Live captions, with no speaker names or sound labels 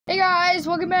Hey guys,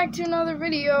 welcome back to another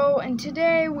video, and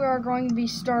today we are going to be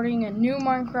starting a new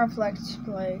Minecraft Let's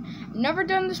Play. I've never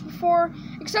done this before,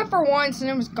 except for once, and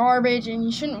it was garbage, and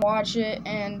you shouldn't watch it,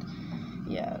 and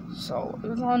yeah, so it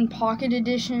was on Pocket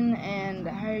Edition, and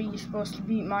how are you supposed to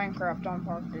beat Minecraft on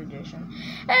Pocket Edition?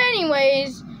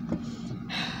 Anyways,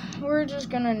 we're just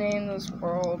gonna name this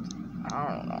world, I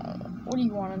don't know, what do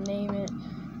you want to name it?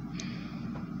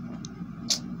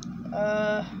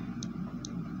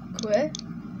 Quit?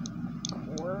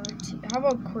 How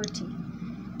about QWERTY?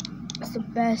 That's the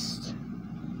best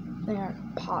thing I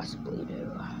could possibly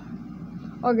do.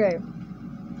 Okay.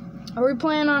 Are we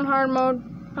playing on hard mode?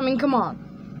 I mean, come on.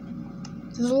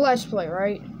 This is a Let's Play,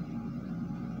 right?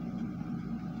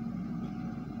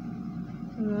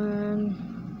 And then...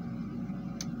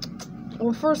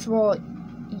 well, first of all,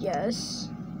 yes.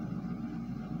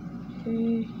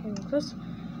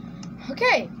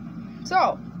 Okay.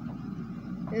 So,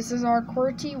 this is our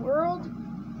QWERTY world.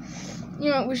 You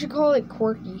know, we should call it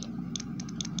quirky.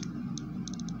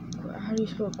 How do you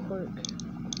spell quirk?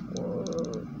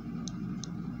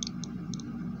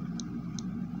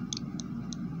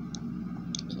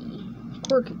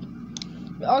 Quirky.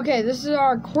 Okay, this is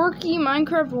our quirky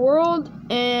Minecraft world,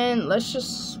 and let's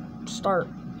just start.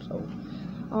 So,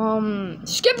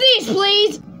 skip these,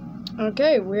 please.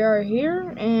 Okay, we are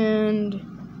here, and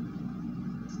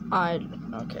I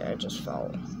just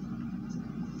fell.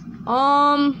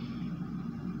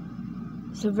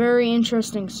 It's a very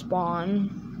interesting spawn.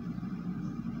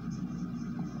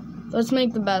 Let's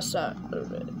make the best out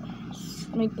of it. Let's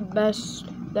make the best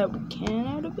that we can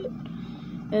out of it.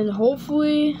 And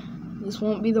hopefully, this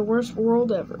won't be the worst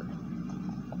world ever.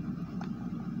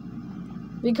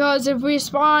 Because if we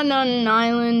spawn on an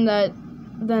island,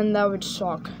 then that would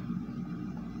suck.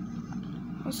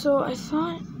 So I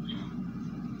thought...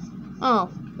 oh,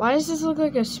 why does this look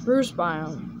like a spruce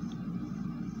biome?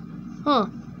 Huh.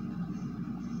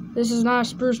 This is not a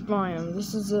spruce biome.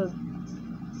 This is a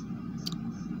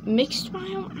mixed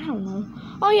biome? I don't know.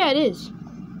 Oh, yeah, it is.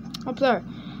 Up there.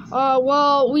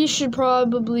 Well, we should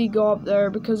probably go up there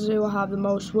because it will have the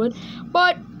most wood.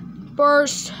 But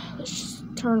first, let's just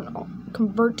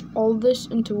convert all this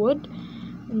into wood.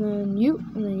 And then you,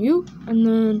 and then you, and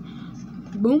then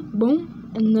boom,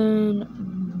 boom, and then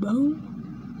boom,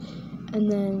 and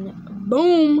then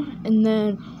boom, and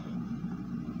then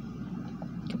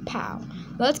kapow.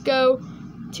 Let's go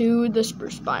to the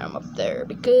spruce biome up there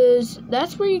because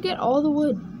that's where you get all the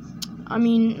wood. I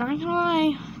mean, not gonna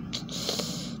lie,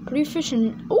 pretty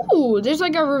efficient. Ooh, there's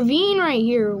like a ravine right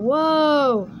here.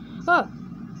 Whoa. Oh,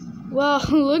 well,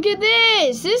 look at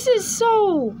this. This is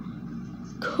so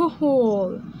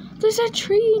cool. There's a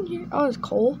tree in here. Oh, it's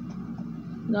coal.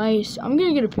 Nice. I'm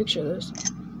gonna get a picture of this.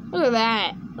 Look at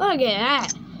that. Look at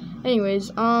that.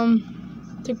 Anyways,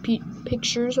 took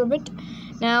pictures of it.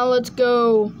 Now let's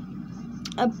go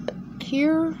up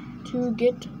here to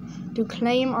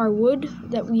claim our wood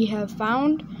that we have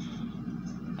found.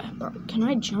 Can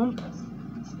I jump?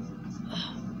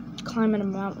 Climbing a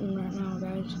mountain right now,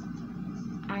 guys.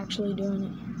 Actually doing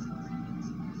it.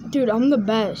 Dude, I'm the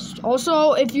best.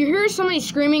 Also, if you hear somebody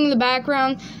screaming in the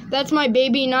background, that's my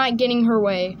baby not getting her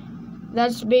way.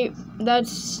 That's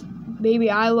baby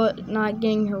Isla not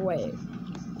getting her way.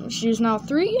 She's now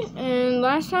 3, and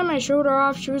last time I showed her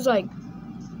off, she was like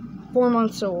 4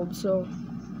 months old. So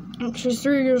she's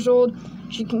 3 years old.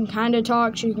 She can kind of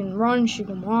talk. She can run. She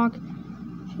can walk.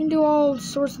 She can do all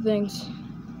sorts of things.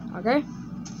 Okay.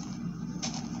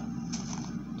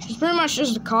 She's pretty much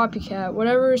just a copycat.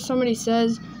 Whatever somebody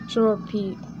says, she'll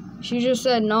repeat. She just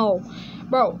said no,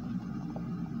 bro.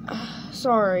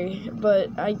 Sorry, but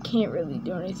I can't really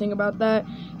do anything about that.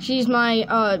 She's my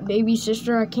baby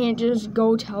sister. I can't just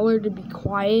go tell her to be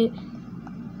quiet.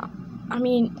 I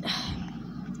mean,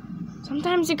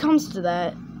 sometimes it comes to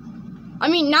that. I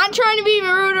mean, not trying to be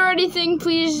rude or anything.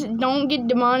 Please don't get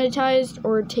demonetized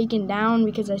or taken down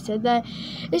because I said that.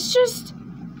 It's just,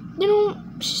 you know,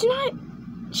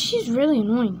 she's really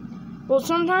annoying. Well,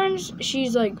 sometimes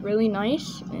she's like really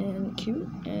nice and cute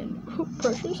and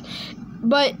precious.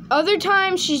 But other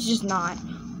times, she's just not.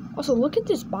 Also, look at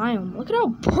this biome. Look at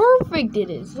how perfect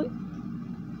it is. Look.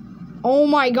 Oh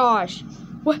my gosh.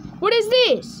 What is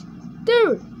this?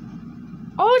 Dude.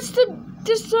 Oh, it's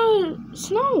just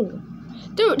snow.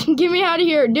 Dude, get me out of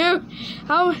here, dude.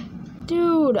 How?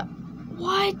 Dude.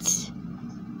 What?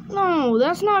 No,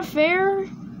 that's not fair.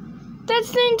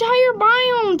 That's the entire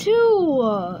biome,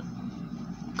 too.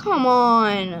 Come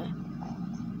on.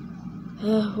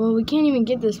 Well, we can't even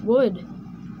get this wood.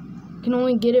 We can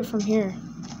only get it from here.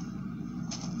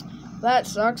 That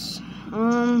sucks.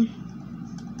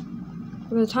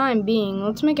 For the time being,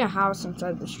 let's make a house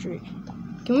inside the street.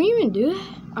 Can we even do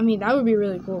that? I mean, that would be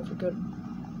really cool if we could.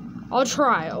 I'll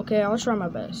try, okay? I'll try my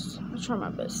best. I'll try my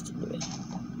best to do it.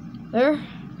 There,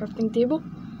 crafting table.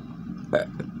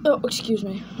 Oh, excuse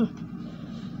me.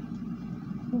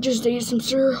 Just ate some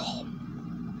cereal.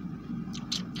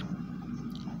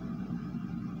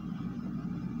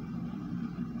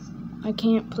 I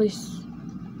can't place.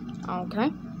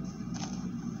 Okay.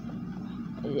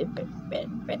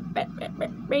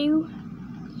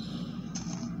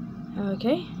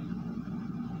 Okay.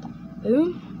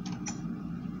 Boom.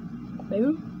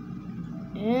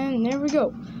 Boom. And there we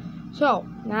go. So,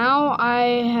 now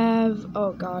I have...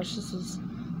 Oh gosh, this is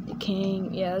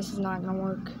decaying. Yeah, this is not gonna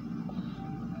work.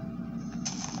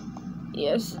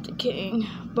 Yes, it's decaying.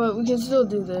 But we can still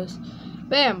do this.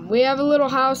 Bam! We have a little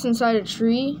house inside a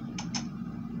tree.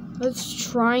 Let's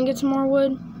try and get some more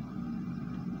wood.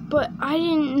 But I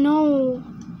didn't know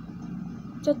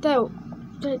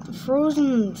that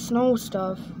frozen snow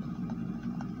stuff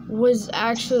was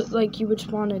actually, like, you would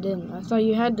spawn it in. I thought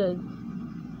you had to,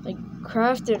 like,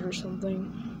 craft it or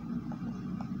something.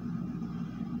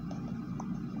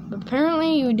 But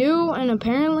apparently you do, and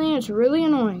apparently it's really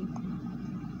annoying.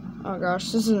 Oh gosh,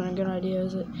 this isn't a good idea,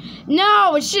 is it?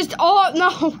 No, it's just all,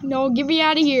 no, get me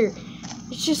out of here.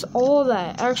 It's just all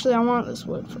that. Actually, I want this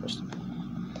wood first.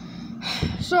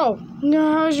 So,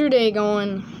 how's your day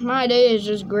going? My day is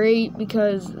just great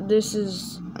because this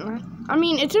is, I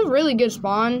mean, it's a really good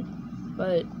spawn,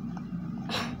 but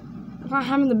I'm not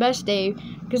having the best day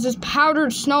because this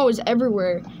powdered snow is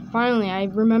everywhere. Finally, I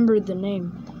remembered the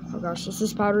name. Oh gosh, is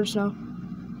this powdered snow?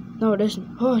 No, it isn't.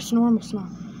 Oh, it's normal snow.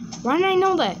 Why didn't I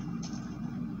know that?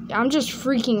 I'm just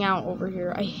freaking out over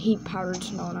here. I hate powdered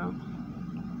snow now.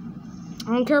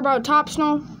 I don't care about top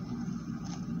snow.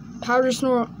 Powdered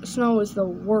snow is the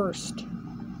worst.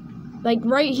 Like,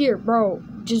 right here, bro.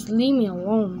 Just leave me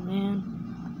alone, man.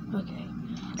 Okay.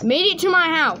 I made it to my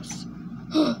house.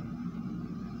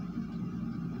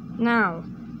 Now,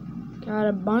 got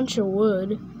a bunch of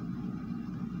wood.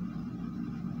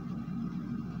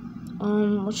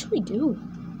 What should we do?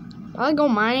 Probably go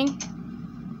mining.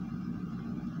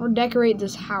 Or decorate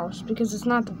this house, because it's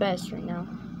not the best right now.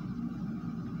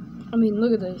 I mean,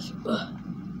 look at this. Ugh.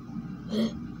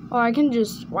 Oh, I can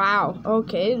just, wow.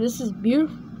 Okay, this is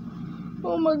beautiful.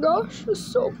 Oh my gosh, it's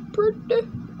so pretty.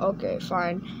 Okay,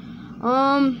 fine.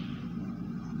 How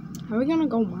are we gonna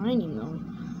go mining, though?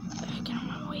 Get on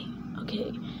my way.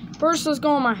 Okay, first let's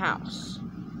go in my house.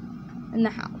 In the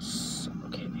house.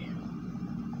 Okay.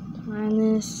 Mine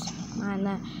this, mine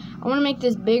that. I wanna make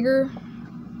this bigger.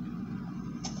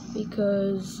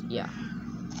 Because, yeah.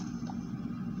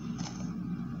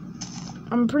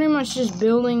 I'm pretty much just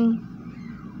building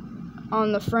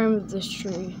on the frame of this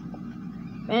tree.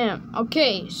 Bam.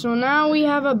 Okay, so now we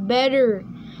have a better...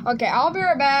 Okay, I'll be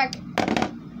right back.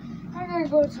 I gotta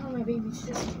go tell my baby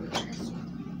sister.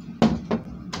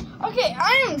 Okay,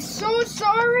 I am so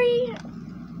sorry.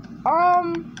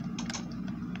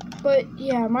 But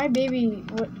yeah, my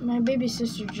baby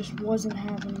sister just wasn't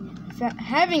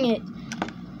having it.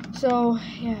 So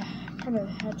yeah, kind of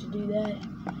had to do that.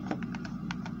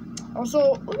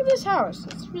 Also, look at this house.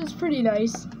 It's pretty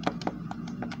nice.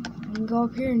 I can go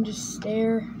up here and just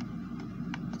stare.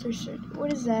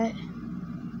 What is that?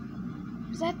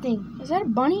 What's that thing? Is that a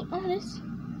bunny? Oh, it is.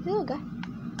 Hey, look, guy.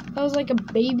 That was like a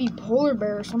baby polar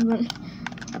bear or something.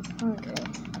 Okay.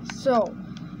 So,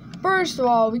 first of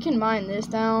all, we can mine this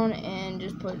down and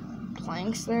just put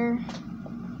planks there.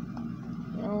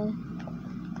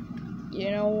 You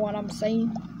know what I'm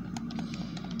saying?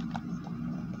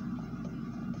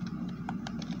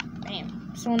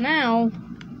 Bam. So now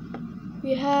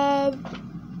we have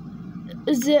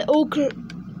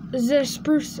the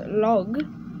spruce log.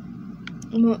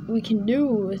 And what we can do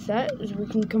with that is we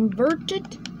can convert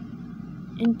it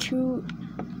into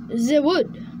the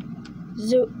wood.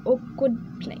 The oak wood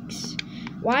planks.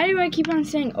 Why do I keep on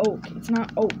saying oak? It's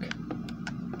not oak.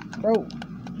 Bro,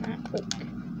 not oak.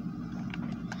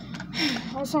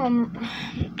 Also,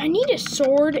 I need a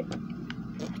sword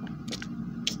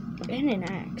and an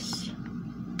axe.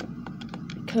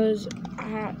 Because,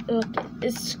 look,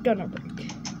 it's gonna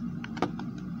break.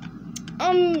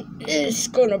 It's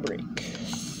gonna break.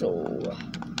 So,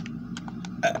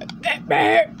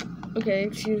 okay,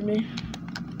 excuse me.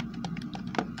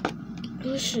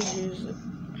 Let's just use it.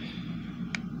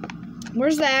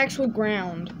 Where's the actual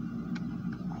ground?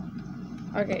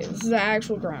 Okay, this is the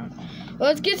actual ground.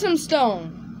 Let's get some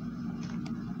stone.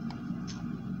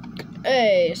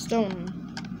 Hey, stone.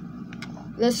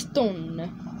 The stone.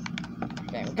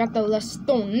 Okay, we got the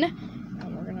stone.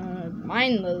 And we're gonna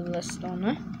mine the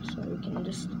stone. So we can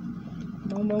just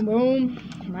boom, boom, boom.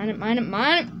 Mine it, mine it,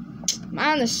 mine it.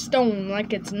 Mine the stone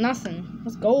like it's nothing.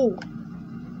 Let's go.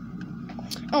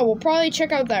 Oh, we'll probably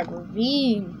check out that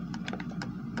ravine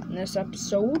in this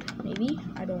episode. Maybe.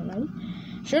 I don't know.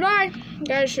 Should I?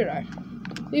 Guys, should I?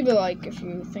 Leave a like if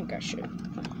you think I should.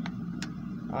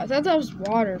 Oh, I thought that was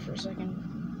water for a second.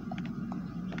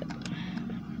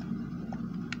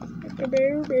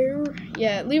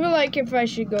 Yeah, leave a like if I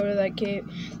should go to that cave,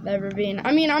 that ravine.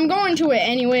 I mean, I'm going to it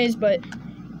anyways, but,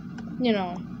 you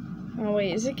know. Oh,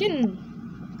 wait, is it getting...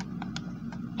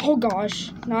 Oh,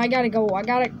 gosh. No, I gotta go.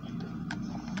 I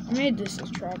made this a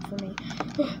trap for me.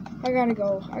 I gotta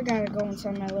go. I gotta go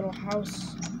inside my little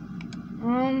house.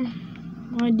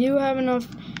 I do have enough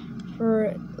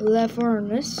for the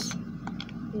furnace.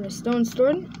 And the stone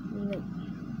stored.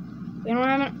 We don't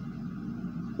have it.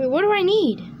 Wait, what do I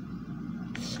need?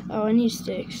 Oh, I need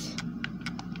sticks.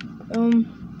 Boom.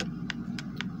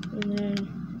 And then,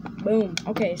 boom.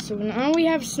 Okay, so now we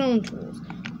have stone tools.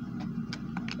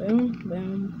 Boom,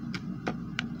 boom.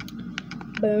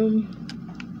 Boom.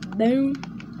 Boom.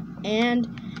 And,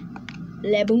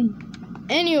 boom.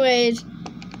 Anyways,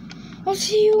 I'll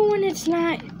see you when it's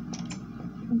not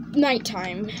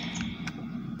nighttime.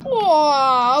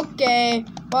 Oh, okay.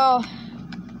 Well,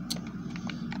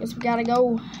 guess we gotta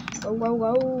go. Go, go,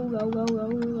 go, go, go, go,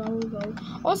 go, go.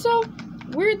 Also,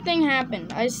 weird thing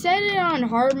happened. I set it on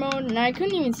hard mode and I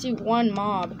couldn't even see one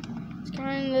mob. It's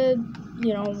kind of,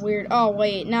 you know, weird. Oh,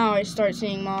 wait, now I start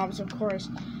seeing mobs, of course.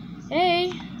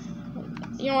 Hey,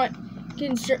 you know what?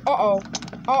 Getting straight. Uh-oh.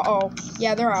 Uh-oh.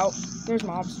 Yeah, they're out. There's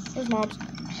mobs. There's mobs.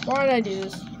 Why did I do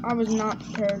this? I was not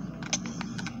prepared.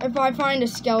 If I find a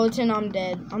skeleton, I'm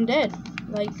dead. I'm dead.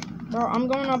 Like, bro, I'm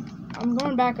going up. I'm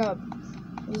going back up.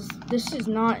 This is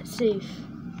not safe.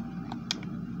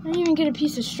 I didn't even get a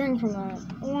piece of string from that.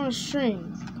 I want a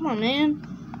string. Come on, man.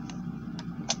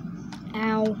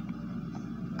 Ow.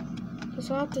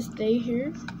 Guess I'll have to stay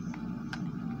here.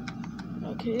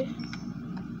 Okay.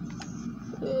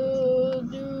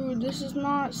 Dude, this is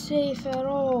not safe at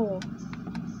all.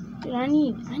 Dude, I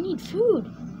need food.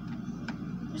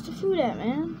 Where's the food at,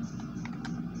 man?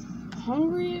 I'm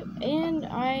hungry and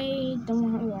I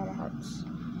don't have a lot of hearts.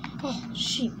 Oh,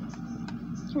 sheep.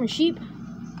 Come here, sheep.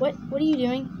 What are you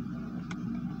doing?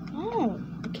 Oh,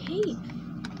 a cave.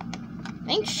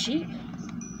 Thanks, sheep.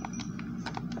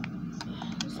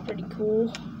 That's pretty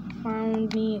cool.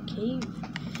 Found me a cave.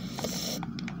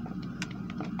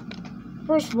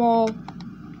 First of all,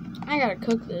 I gotta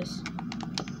cook this.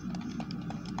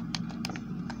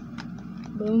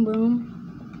 Boom,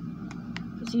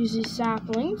 boom. Let's use these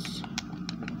saplings.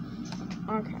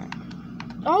 Okay.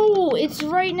 Oh, it's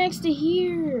right next to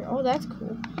here. Oh, that's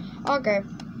cool. Okay.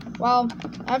 Well,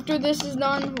 after this is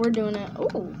done, we're doing it.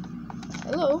 Oh,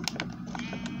 hello.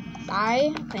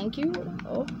 Bye. Thank you.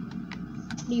 Oh,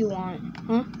 what do you want?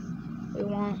 Huh? What do you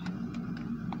want?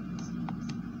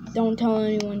 Don't tell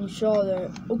anyone you saw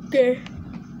that. Okay.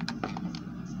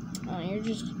 Oh, you're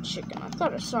just a chicken. I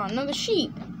thought I saw another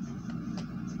sheep.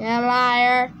 You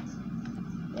liar.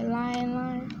 You lying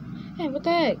liar. Hey, what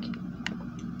the heck?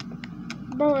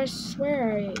 Bro, I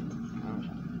swear I... Oh.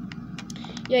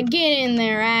 Yeah, get in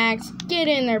there, axe. Get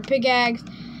in there, pickaxe.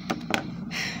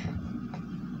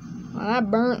 Well, that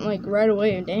burnt, like, right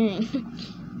away. Dang.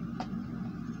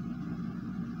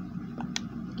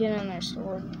 Get in there,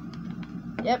 sword.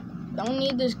 Yep. Don't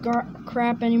need this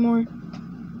crap anymore.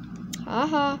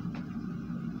 Haha.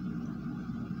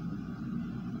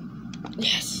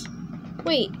 Yes.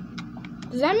 Wait.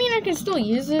 Does that mean I can still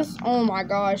use this? Oh my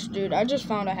gosh, dude. I just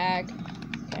found a hack.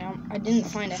 Okay, I didn't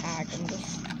find a hack. I'm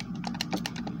just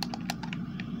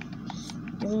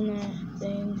doing that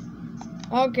thing.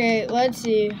 Okay, let's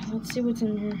see. Let's see what's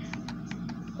in here.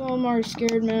 Oh, I'm already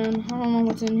scared, man. I don't know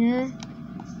what's in here.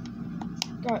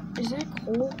 God, is that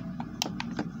coal?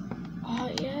 Oh,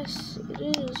 yes, it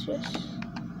is. Yes.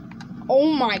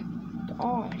 Oh my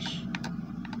gosh.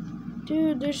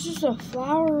 Dude, there's just a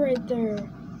flower right there.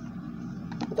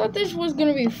 I thought this was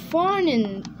gonna be fun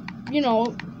and, you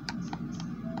know,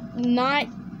 not...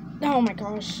 Oh my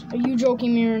gosh. Are you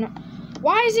joking me or not?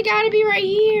 Why is it gotta be right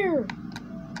here?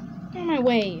 Get out of my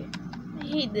way. I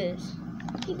hate this.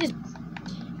 I hate this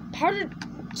powdered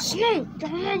snow.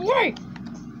 Get out of my way.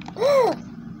 Ugh.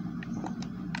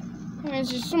 There's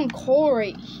just some coal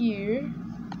right here.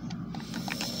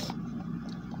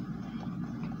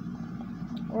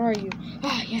 Where are you?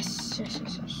 Ah, yes, yes,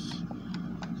 yes, yes.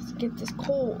 Let's get this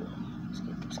coal. Let's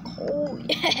get this coal.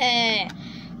 Yeah!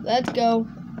 Let's go.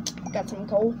 Got some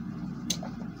coal.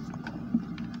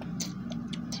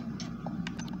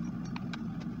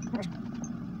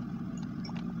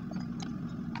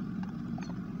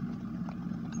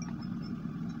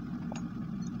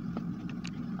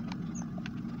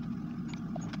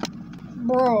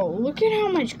 Bro, look at how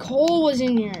much coal was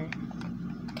in here.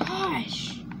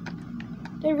 Gosh.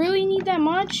 Do I really need that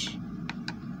much?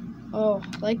 Oh,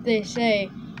 like they say,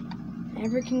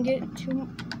 never can get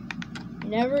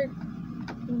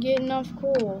enough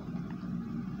coal.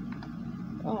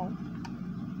 Oh.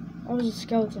 That was a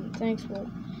skeleton. Thanks, Wolf.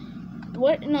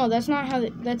 What? No, that's not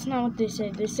what they say.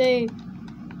 They say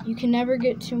you can never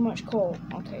get too much coal.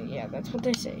 Okay, yeah, that's what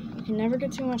they say. You can never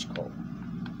get too much coal.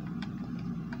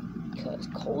 Because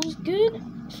coal is good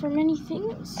for many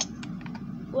things.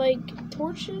 Like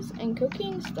torches and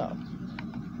cooking stuff.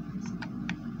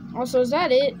 Also, is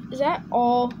that it? Is that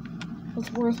all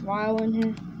that's worthwhile in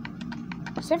here?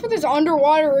 Except for this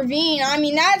underwater ravine. I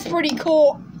mean, that's pretty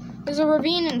cool. There's a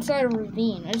ravine inside a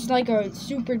ravine. It's like a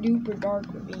super duper dark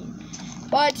ravine.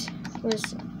 But,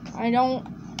 listen, I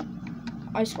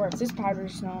swear, if this powder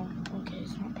snow. Okay,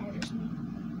 it's not powder snow.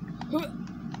 Okay.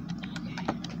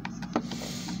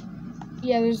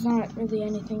 Yeah, there's not really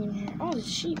anything in here. Oh,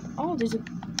 there's sheep. Oh, there's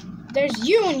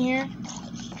you in here.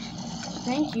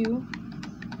 Thank you.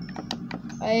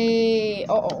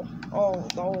 Oh,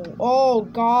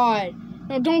 God.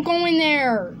 No, don't go in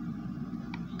there.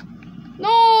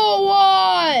 No,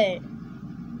 what?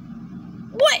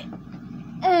 What?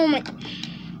 Oh, my.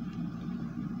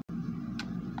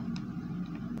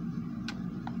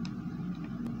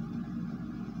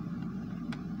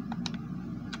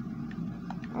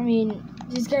 I mean,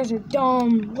 these guys are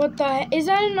dumb. What the heck? Is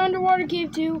that an underwater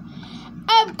cave, too?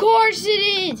 Of course it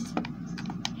is!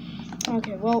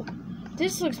 Okay, well,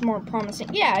 this looks more promising.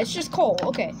 Yeah, it's just coal.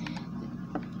 Okay.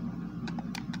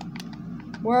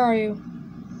 Where are you?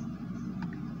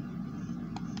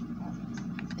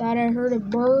 Thought I heard a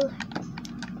burr.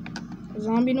 A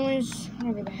zombie noise.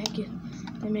 Whatever the heck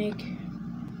they make.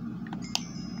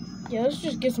 Yeah, let's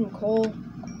just get some coal.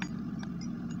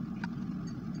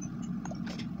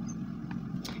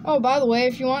 Oh, by the way,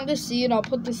 if you want the seed, I'll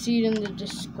put the seed in the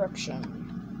description.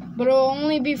 But it'll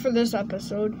only be for this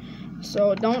episode.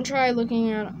 So don't try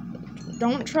getting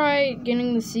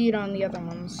the seed on the other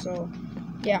ones. So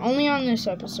yeah, only on this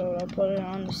episode I'll put it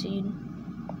on the seed.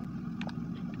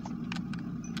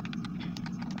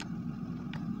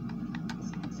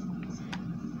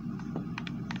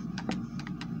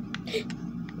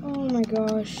 Oh my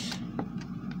gosh.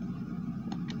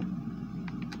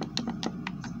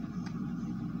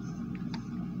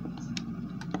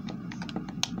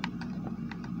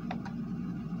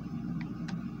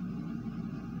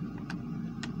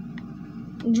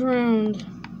 Drowned.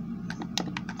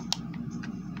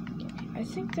 I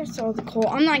think that's all the coal.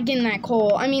 I'm not getting that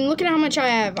coal. I mean, look at how much I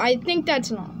have. I think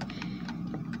that's enough.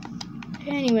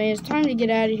 Anyway, it's time to get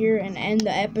out of here and end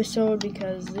the episode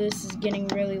because this is getting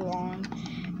really long.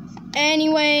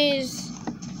 Anyways,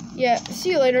 yeah,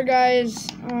 see you later, guys.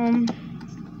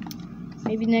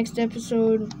 Maybe next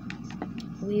episode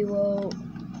we will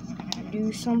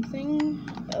do something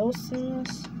else in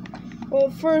this. Well,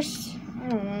 first, I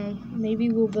don't know, maybe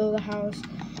we'll build a house.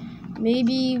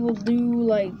 Maybe we'll do,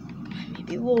 like,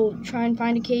 maybe we'll try and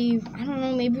find a cave. I don't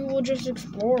know, maybe we'll just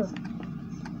explore.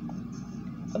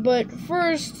 But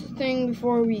first thing,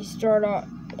 before we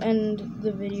end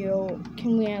the video,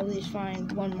 can we at least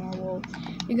find one more wolf?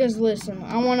 Because, listen,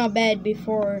 I want a bed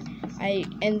before I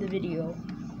end the video.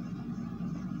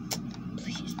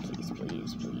 Please, please,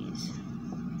 please, please.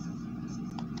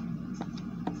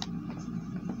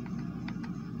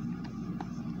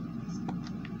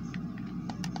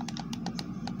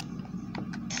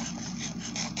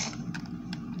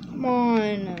 Come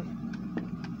on.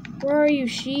 Where are you,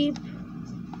 sheep?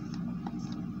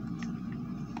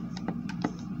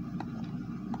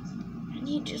 I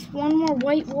need just one more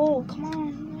white wool. Come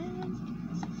on, man.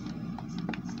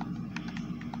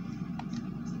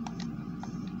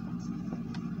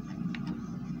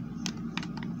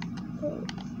 Oh,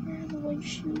 where are the white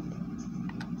sheep?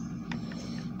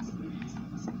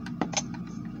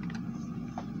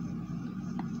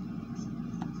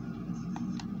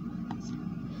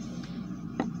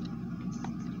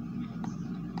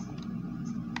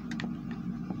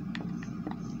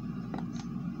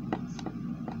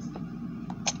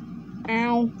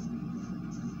 Ow.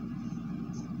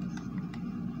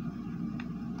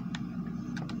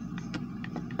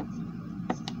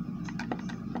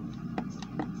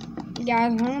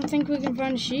 Guys, I don't think we can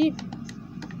find a sheep.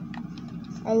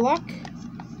 I luck.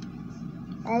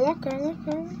 I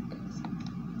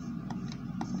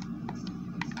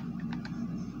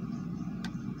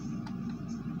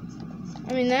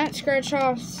mean, that scratches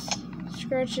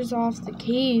off the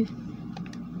cave.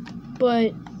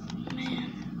 But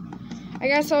I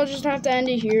guess I'll just have to end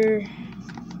it here.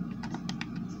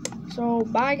 So,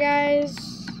 bye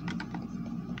guys.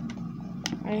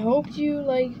 I hope you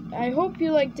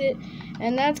liked it,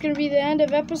 and that's gonna be the end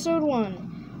of episode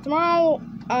 1. Tomorrow,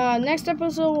 next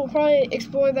episode, we'll probably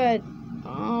explore that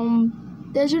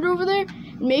desert over there,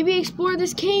 maybe explore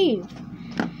this cave.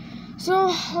 So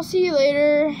I'll see you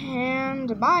later,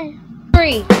 and bye.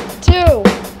 3, 2,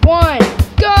 1,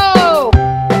 go!